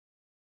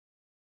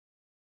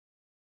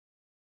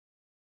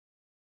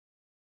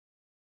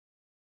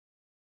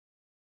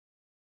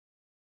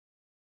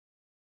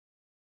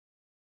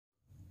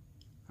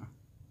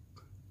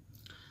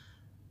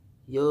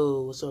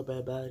Yo, what's up,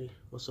 everybody?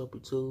 What's up,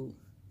 YouTube?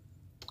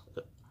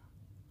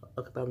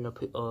 Okay, back in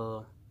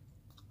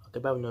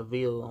the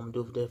video I'm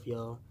doing for that for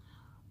y'all.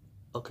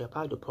 Okay,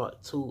 probably the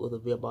part 2 of the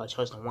video about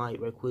Charleston White,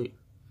 right quick.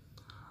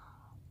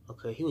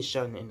 Okay, he was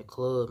shot in the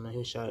club, man. He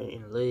was shot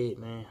in the leg,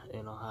 man.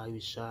 You know how he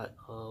was shot,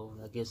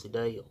 I guess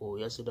today or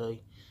yesterday.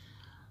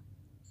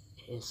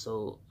 And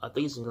so I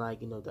think it's in I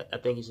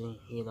think it's in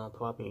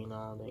proper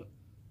like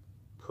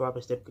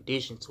proper step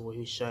condition to where he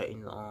was shot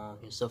in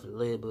himself in the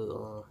leg,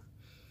 but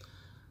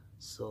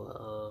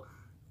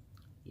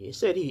yeah, it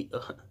said he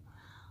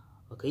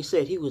okay, he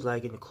said he was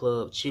like in the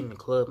club, chilling in the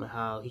club, and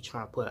how he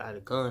trying to put out a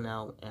gun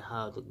out, and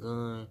how the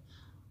gun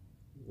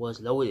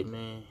was loaded,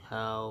 man.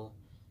 How,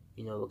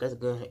 I guess the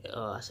gun,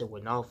 I said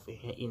went off, and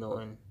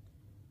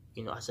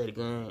I said the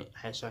gun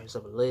had shot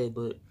himself in the leg,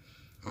 but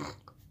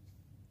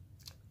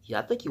yeah,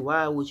 I think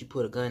why would you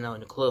put a gun out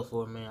in the club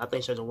for, man? I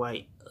think Charleston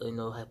White,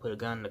 had put a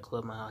gun in the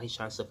club, man, how he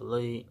shot himself in the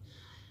leg,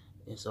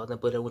 and so I think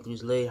bullet went through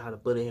his leg, how the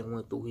bullet had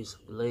went through his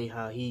leg,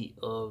 how he,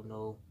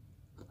 so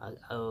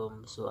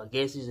I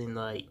guess he's in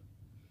like.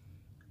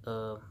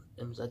 I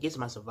guess I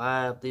might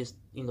survive this,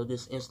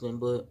 this incident,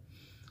 but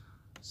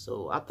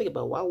so I think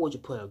about why would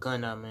you put a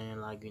gun out, man?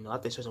 Like, I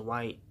think Charleston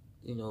White,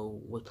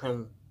 was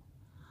playing.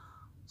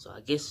 So I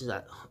guess he's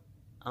like,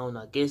 I don't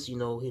know. I guess he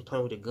was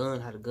playing with the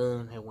gun, how the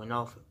gun had went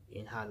off,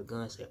 and how the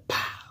gun said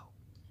pow,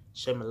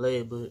 shot my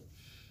leg. But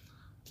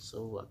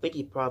so I think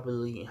he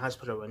probably in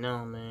hospital right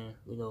now, man.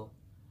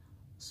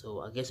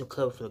 So I guess he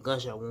covered for the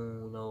gunshot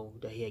wound,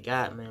 that he had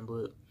got, man.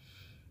 But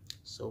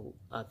so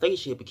I think you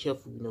should be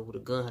careful, with a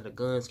gun. How the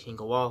guns can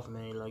go off,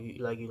 man.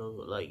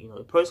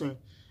 A person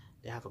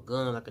that have a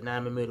gun like a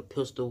 9mm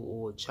pistol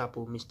or a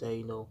chopper,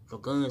 the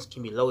guns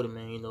can be loaded,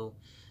 man.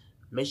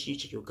 Make sure you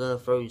check your gun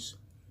first,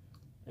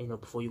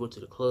 before you go to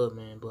the club,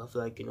 man. But I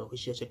feel like he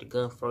should check the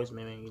gun first,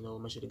 man.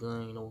 Make sure the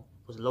gun,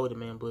 was loaded,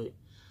 man. But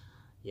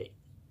yeah,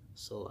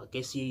 so I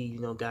guess he,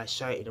 got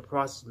shot in the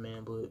process,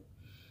 man. But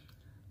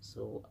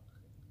so.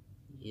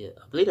 Yeah,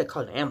 I believe they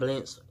called an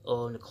ambulance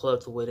in the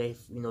club to where they,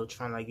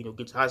 trying to, get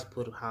to the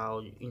hospital.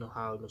 How,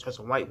 how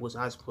Charleston White was in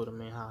the hospital,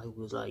 man. How he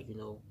was like,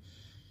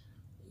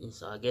 and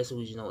so I guess it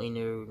was, in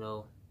there,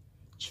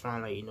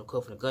 trying to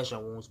cover the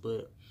gunshot wounds.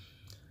 But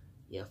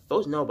yeah,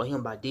 folks know about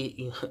him by this.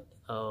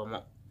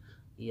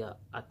 Yeah,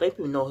 I think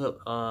people know him.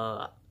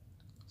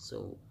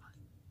 So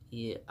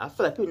yeah, I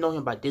feel like people know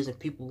him by different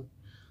people.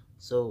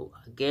 So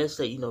I guess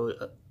that I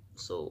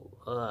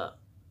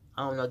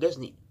don't know.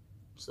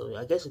 So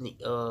I guess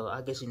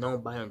he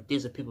known by him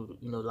different people,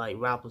 like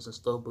rappers and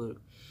stuff. But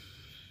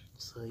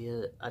so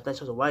yeah, I think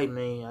Charleston White,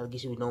 man, I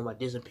guess he was known by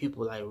different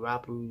people like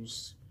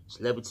rappers,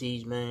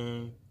 celebrities,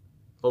 man,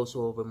 folks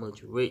who are very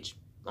much rich.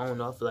 I don't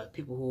know. I feel like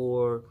people who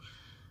are,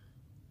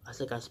 I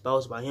think I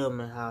spouse by him,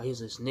 man, how he's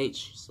a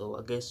snitch. So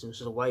I guess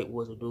Charleston White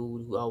was a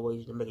dude who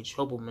always making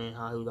trouble, man.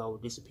 How he was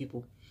always dissing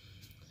people.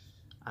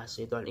 I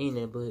said that in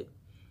there, but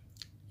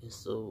and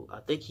so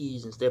I think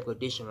he's in stable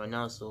condition right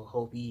now. So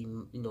hope he,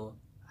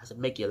 I said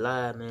make it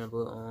alive, man.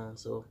 But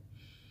so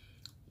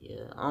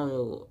yeah, I don't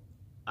know.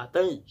 I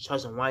think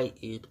Charleston White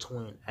is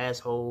between an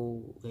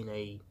asshole and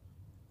a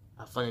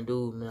funny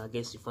dude, man. I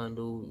guess he's a funny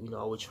dude.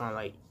 Always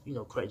trying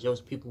crack jokes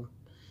people.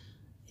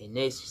 And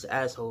next he's an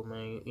asshole,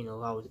 man. I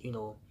was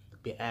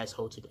be an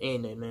asshole to the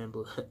internet, man.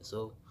 But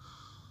so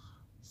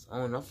I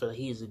don't know. I feel like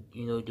he's a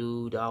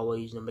dude that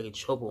always making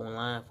trouble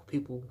online for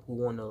people who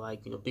want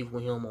to beef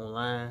with him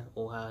online,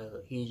 or how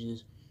he's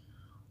just.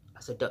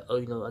 I said that,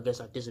 I guess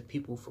like different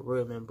people for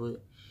real, man.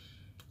 But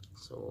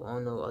so I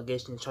don't know. I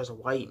guess Charleston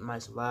White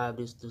might survive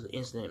this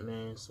incident,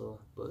 man.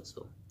 So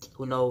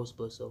who knows?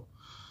 But so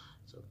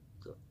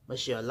make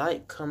sure you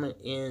like, comment,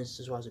 and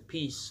subscribe.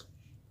 Peace.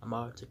 I'm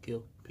out to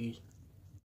kill. Peace.